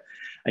use it.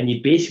 And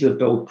you basically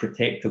build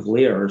protective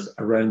layers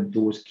around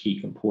those key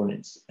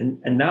components.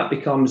 And that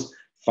becomes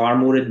far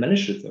more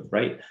administrative,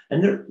 right?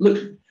 And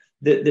look,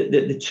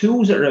 the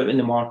tools that are out in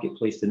the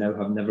marketplace to now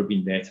have never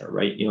been better,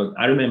 right?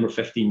 I remember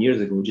 15 years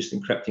ago, just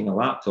encrypting a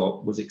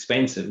laptop was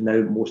expensive.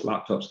 Now most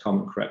laptops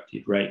come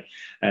encrypted, right?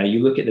 You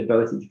look at the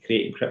ability to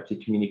create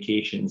encrypted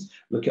communications,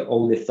 look at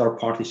all the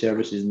third-party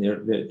services and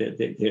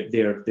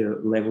their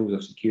levels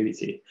of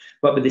security.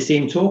 But by the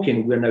same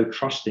token, we're now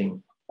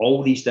trusting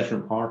all these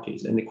different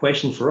parties. And the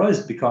question for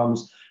us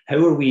becomes, how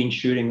are we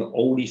ensuring that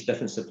all these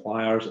different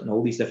suppliers and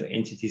all these different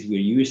entities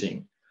we're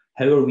using,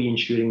 how are we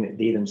ensuring that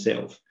they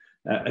themselves?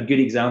 A good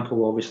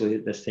example, obviously,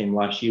 at this time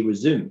last year was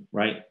Zoom,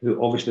 right?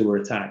 Who obviously were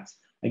attacked.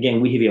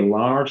 Again, we have a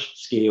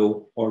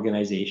large-scale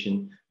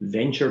organization,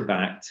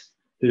 venture-backed,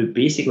 who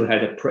basically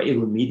had a pretty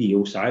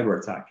remedial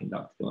cyber attack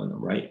conducted on them,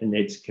 right? And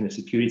it's kind of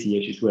security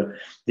issues where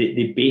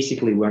they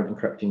basically weren't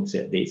encrypting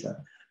set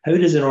data. How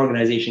does an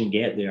organization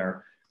get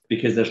there?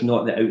 Because there's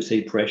not the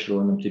outside pressure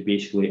on them to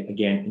basically,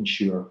 again,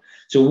 ensure.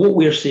 So what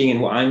we're seeing and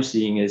what I'm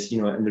seeing is,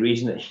 and the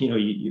reason that,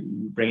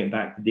 you bring it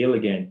back to Dale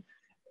again,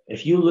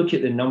 if you look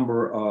at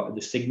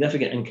the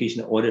significant increase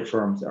in audit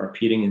firms that are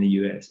appearing in the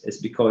US, it's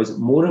because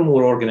more and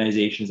more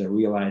organizations are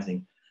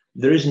realizing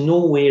there is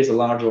no way as a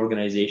large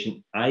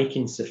organization I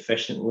can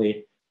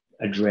sufficiently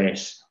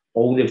address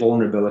all the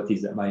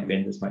vulnerabilities that my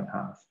vendors might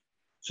have.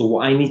 So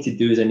what I need to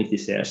do is I need to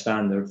set a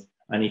standard.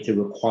 I need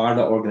to require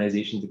that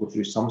organization to go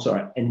through some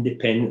sort of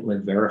independently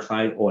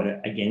verified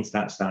audit against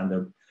that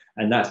standard.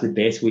 And that's the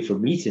best way for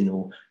me to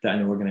know that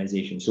an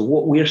organization. So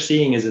what we're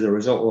seeing is, as a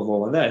result of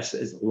all of this,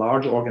 is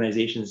large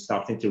organizations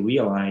starting to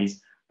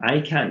realize,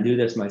 I can't do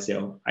this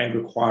myself. I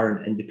require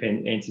an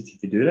independent entity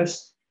to do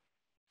this.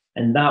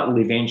 And that will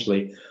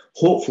eventually,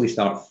 hopefully,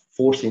 start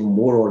forcing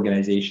more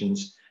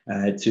organizations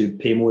to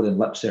pay more than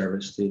lip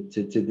service to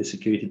the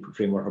security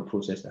framework or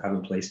process to have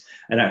in place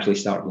and actually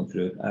start going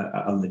through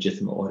a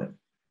legitimate audit.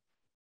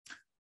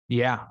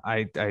 Yeah,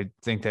 I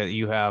think that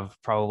you have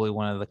probably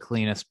one of the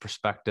cleanest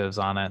perspectives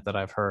on it that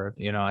I've heard.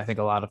 I think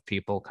a lot of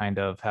people kind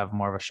of have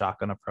more of a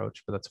shotgun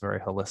approach, but that's very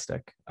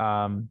holistic.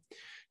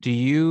 Do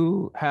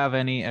you have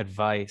any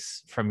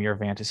advice from your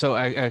vantage?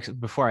 So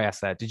before I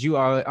ask that, did you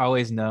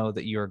always know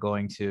that you were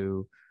going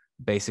to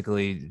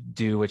basically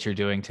do what you're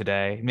doing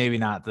today? Maybe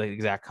not the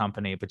exact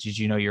company, but did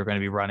you know you're going to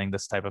be running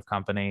this type of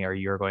company, or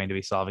you're going to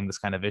be solving this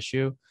kind of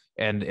issue?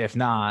 And if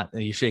not,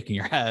 you're shaking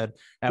your head.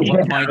 At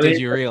what point did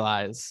you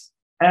realize?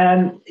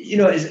 I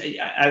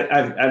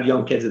have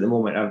young kids at the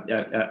moment.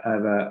 I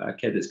have a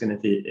kid that's going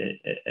into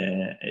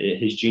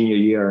his junior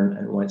year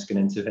and one's going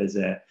into his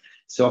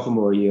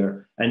sophomore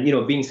year. And,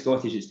 being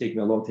Scottish, it's taken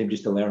me a long time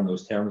just to learn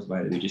those terms,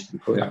 by the way, just to be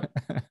clear.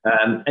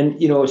 And,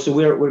 so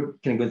we're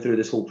kind of going through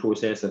this whole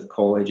process of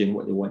college and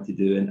what they want to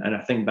do. And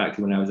I think back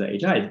to when I was that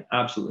age, I had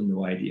absolutely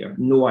no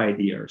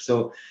idea.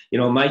 So,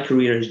 my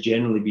career has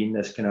generally been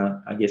this kind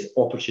of, I guess,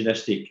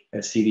 opportunistic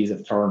series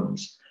of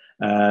turns.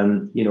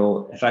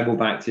 If I go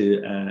back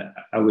to,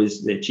 I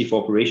was the chief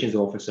operations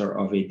officer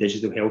of a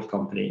digital health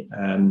company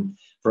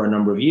for a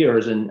number of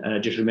years. And I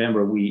just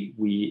remember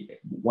we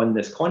won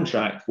this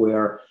contract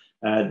where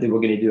they were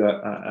going to do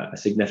a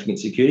significant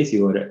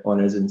security audit on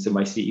us. And so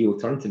my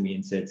CEO turned to me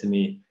and said to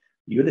me,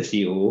 "You're the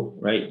CEO,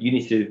 right? You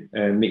need to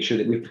make sure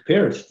that we're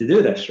prepared to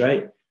do this,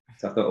 right?"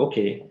 So I thought,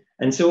 okay.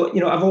 And so,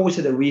 I've always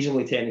had a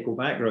reasonably technical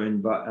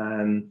background, but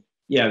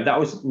yeah, that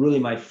was really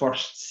my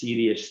first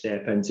serious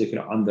step into kind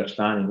of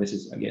understanding, this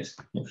is, I guess,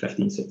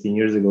 15, 16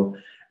 years ago,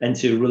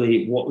 into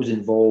really what was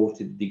involved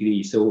to the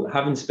degree. So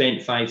having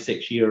spent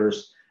 5-6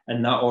 years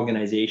in that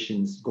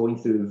organizations, going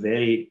through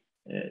very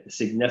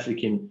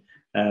significant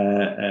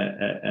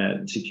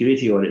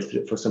security audits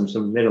for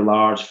some very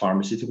large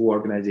pharmaceutical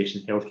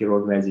organizations, healthcare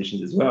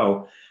organizations as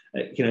well,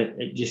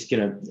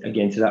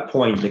 again, to that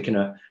point,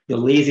 the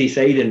lazy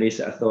side of me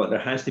sort of thought there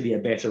has to be a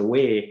better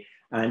way.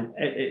 And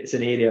it's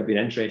an area I've been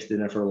interested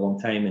in for a long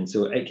time. And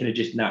so it kind of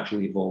just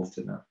naturally evolved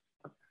to that.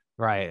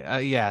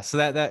 Right. Yeah. So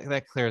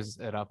that clears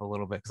it up a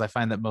little bit, because I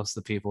find that most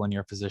of the people in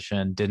your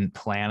position didn't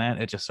plan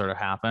it. It just sort of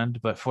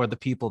happened. But for the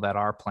people that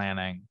are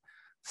planning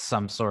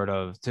some sort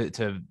of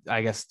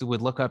I guess,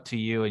 would look up to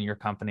you and your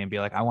company and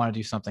be like, I want to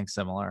do something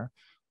similar.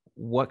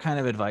 What kind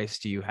of advice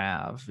do you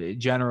have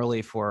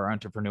generally for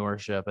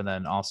entrepreneurship, and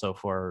then also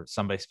for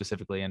somebody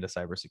specifically into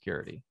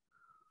cybersecurity?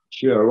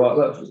 Sure.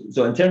 Well,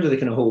 so in terms of the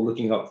kind of whole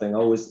looking up thing,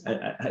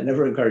 I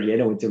never encourage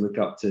anyone to look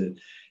up to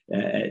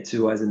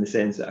us, in the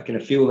sense that I kind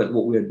of feel that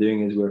what we're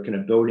doing is we're kind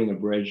of building a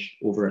bridge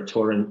over a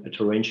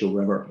torrential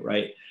river,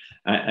 right?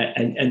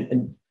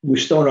 And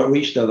we've still not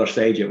reached the other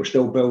side yet. We're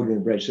still building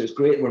the bridge. So it's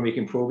great we're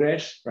making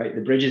progress, right?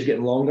 The bridge is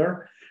getting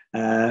longer,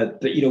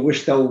 but we're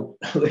still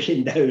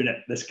looking down at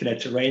this kind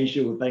of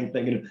torrential thing,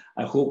 thinking,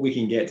 I hope we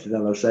can get to the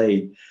other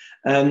side.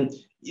 The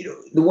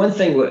one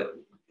thing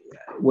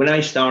when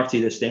I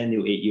started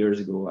Ostendio 8 years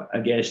ago, I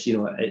guess,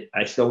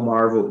 I still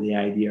marvel at the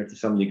idea to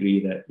some degree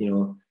that,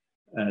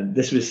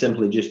 this was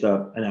simply just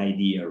an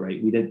idea,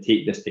 right? We didn't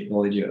take this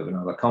technology out of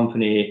another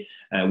company.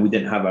 We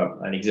didn't have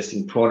an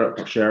existing product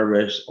or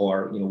service,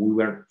 or, we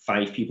weren't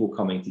 5 people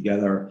coming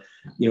together.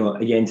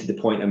 Again, to the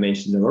point I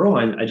mentioned earlier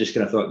on, I just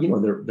kind of thought,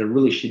 there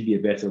really should be a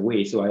better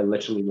way. So I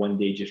literally one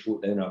day just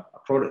wrote down a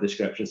product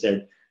description,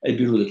 said, it'd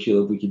be really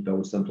cool if we could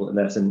build something like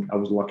this. And I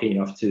was lucky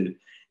enough to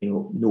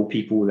know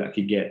people that I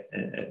could get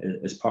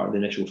as part of the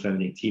initial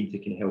founding team to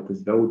kind of help us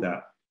build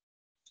that.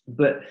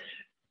 But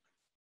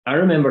I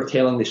remember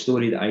telling the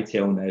story that I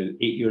tell now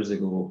 8 years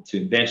ago to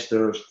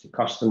investors, to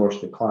customers,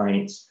 to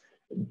clients,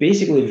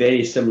 basically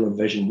very similar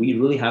vision. We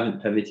really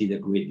haven't pivoted a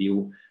great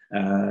deal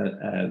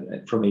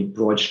from a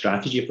broad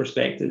strategy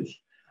perspective.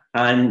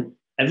 And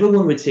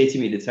everyone would say to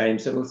me at the time,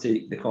 similar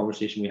to the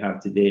conversation we have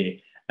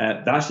today,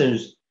 that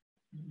sounds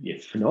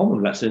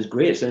phenomenal. That sounds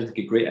great. It sounds like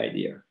a great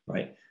idea,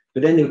 right?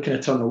 But then they would kind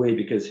of turn away,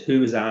 because who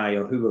was I,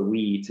 or who are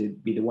we to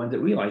be the one that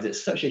realize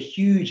it's such a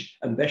huge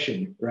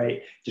ambition,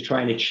 right? To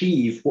try and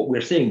achieve what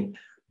we're saying,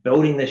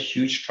 building this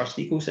huge trust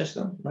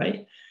ecosystem,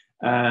 right?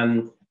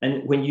 And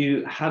when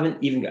you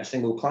haven't even got a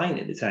single client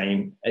at the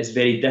time, it's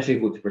very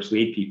difficult to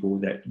persuade people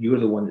that you're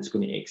the one that's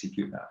going to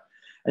execute that.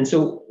 And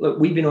so, look,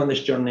 we've been on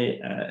this journey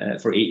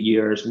for 8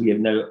 years. We have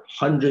now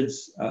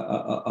hundreds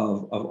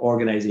of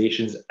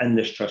organizations in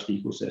this trust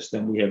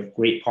ecosystem. We have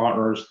great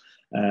partners,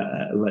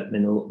 like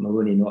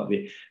Maloney and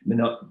Novotny.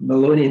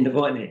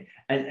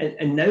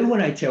 And now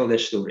when I tell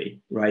this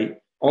story, right,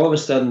 all of a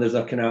sudden there's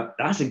a kind of,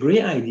 that's a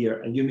great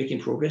idea, and you're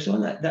making progress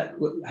on that.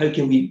 How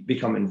can we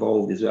become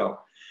involved as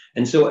well?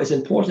 And so it's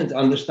important to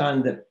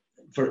understand that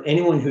for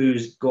anyone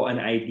who's got an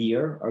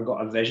idea or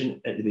got a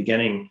vision at the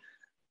beginning,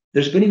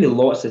 there's going to be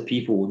lots of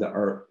people that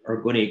are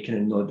going to kind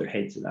of nod their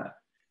heads to that.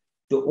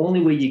 The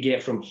only way you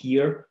get from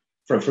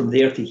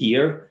there to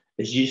here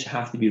is you just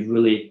have to be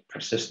really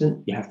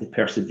persistent. You have to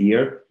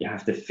persevere. You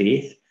have to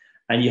faith,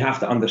 and you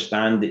have to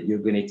understand that you're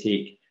going to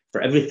take,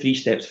 for every 3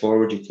 steps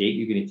forward you take,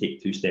 you're going to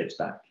take 2 steps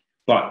back.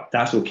 But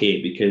that's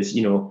okay, because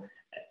you're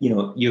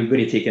going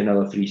to take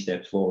another 3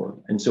 steps forward.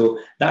 And so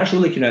that's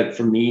really kind of,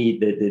 for me,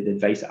 the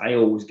advice I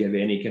always give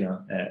any kind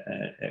of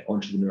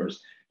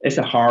entrepreneurs. It's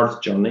a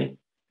hard journey,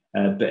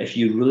 but if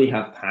you really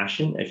have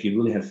passion, if you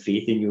really have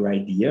faith in your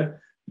idea,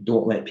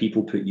 don't let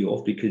people put you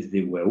off, because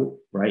they will,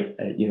 right?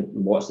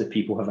 Lots of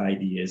people have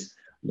ideas.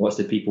 Lots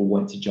of people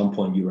want to jump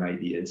on your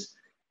ideas.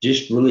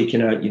 Just really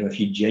kind of, if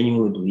you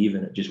genuinely believe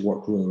in it, just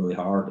work really, really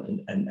hard.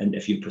 And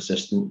if you're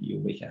persistent,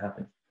 you'll make it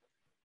happen.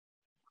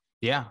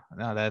 Yeah,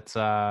 no, that's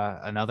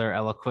another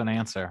eloquent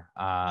answer.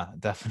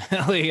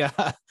 Definitely,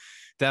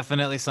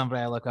 definitely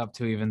somebody I look up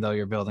to, even though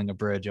you're building a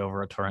bridge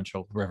over a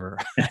torrential river.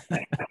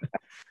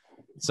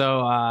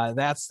 So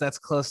that's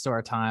close to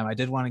our time. I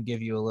did want to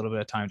give you a little bit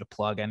of time to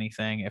plug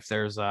anything. If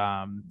there's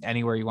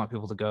anywhere you want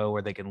people to go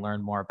where they can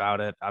learn more about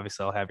it,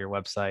 obviously I'll have your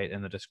website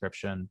in the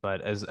description.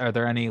 But are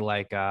there any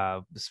like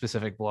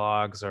specific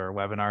blogs or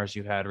webinars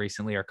you had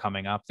recently or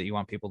coming up that you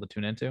want people to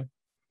tune into?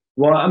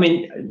 Well, I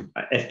mean,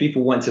 if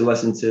people want to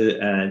listen to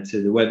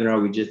the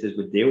webinar we just did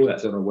with Dale,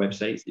 that's on our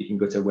website. So you can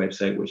go to our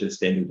website, which is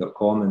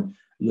ostendio.com, and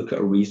look at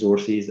our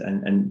resources,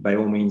 and by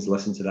all means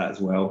listen to that as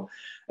well.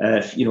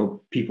 If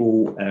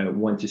people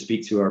want to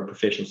speak to our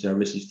professional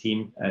services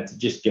team to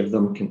just give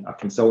them a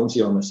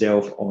consultancy or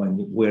myself on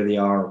where they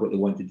are, what they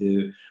want to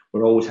do,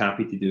 we're always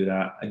happy to do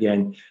that.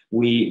 Again,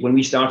 when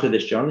we started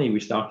this journey, we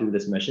started with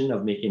this mission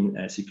of making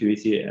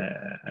security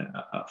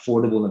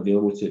affordable and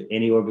available to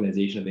any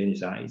organization of any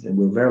size. And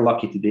we're very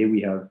lucky today.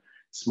 We have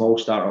small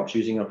startups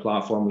using our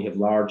platform. We have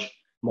large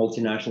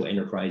multinational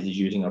enterprises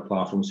using our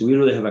platform. So we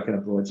really have a kind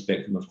of broad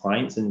spectrum of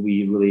clients, and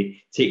we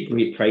really take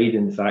great pride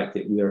in the fact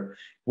that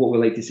what we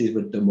like to say is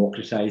we're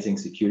democratizing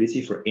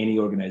security for any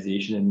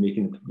organization and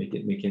making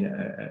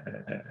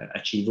it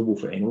achievable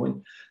for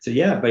anyone. So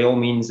yeah, by all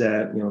means,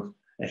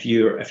 if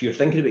you're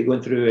thinking about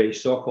going through a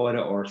SOC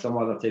audit or some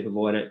other type of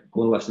audit,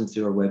 go and listen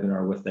to our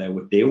webinar with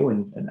Dale,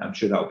 and I'm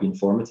sure that'll be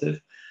informative.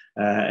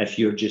 If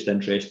you're just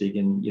interested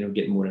in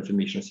getting more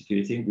information on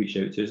security, reach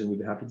out to us and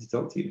we'd be happy to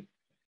talk to you.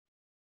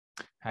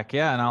 Heck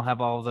yeah, and I'll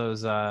have all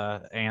those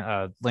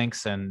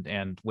links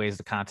and ways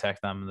to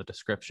contact them in the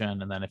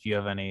description. And then if you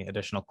have any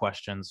additional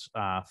questions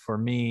for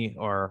me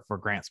or for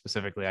Grant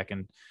specifically, I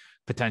can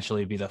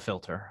potentially be the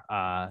filter.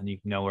 And you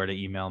know where to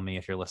email me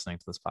if you're listening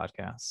to this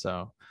podcast.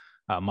 So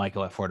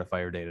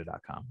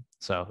Michael@fortifyyourdata.com.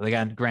 So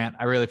again, Grant,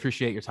 I really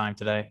appreciate your time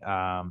today.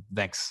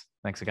 Thanks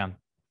again.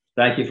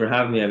 Thank you for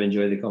having me. I've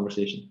enjoyed the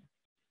conversation.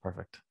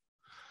 Perfect.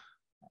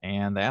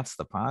 And that's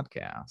the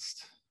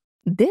podcast.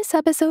 This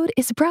episode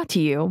is brought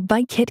to you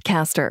by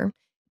Kitcaster.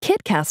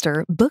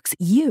 Kitcaster books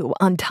you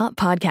on top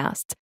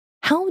podcasts.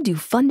 How do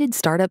funded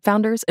startup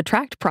founders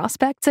attract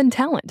prospects and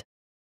talent?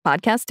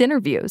 Podcast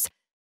interviews.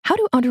 How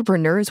do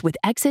entrepreneurs with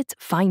exits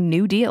find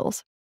new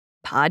deals?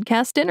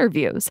 Podcast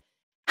interviews.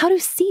 How do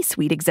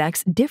C-suite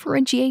execs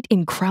differentiate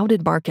in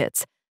crowded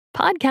markets?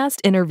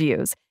 Podcast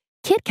interviews.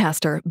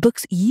 Kitcaster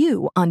books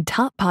you on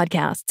top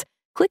podcasts.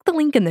 Click the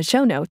link in the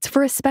show notes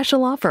for a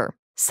special offer.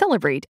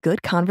 Celebrate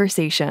good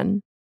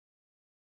conversation.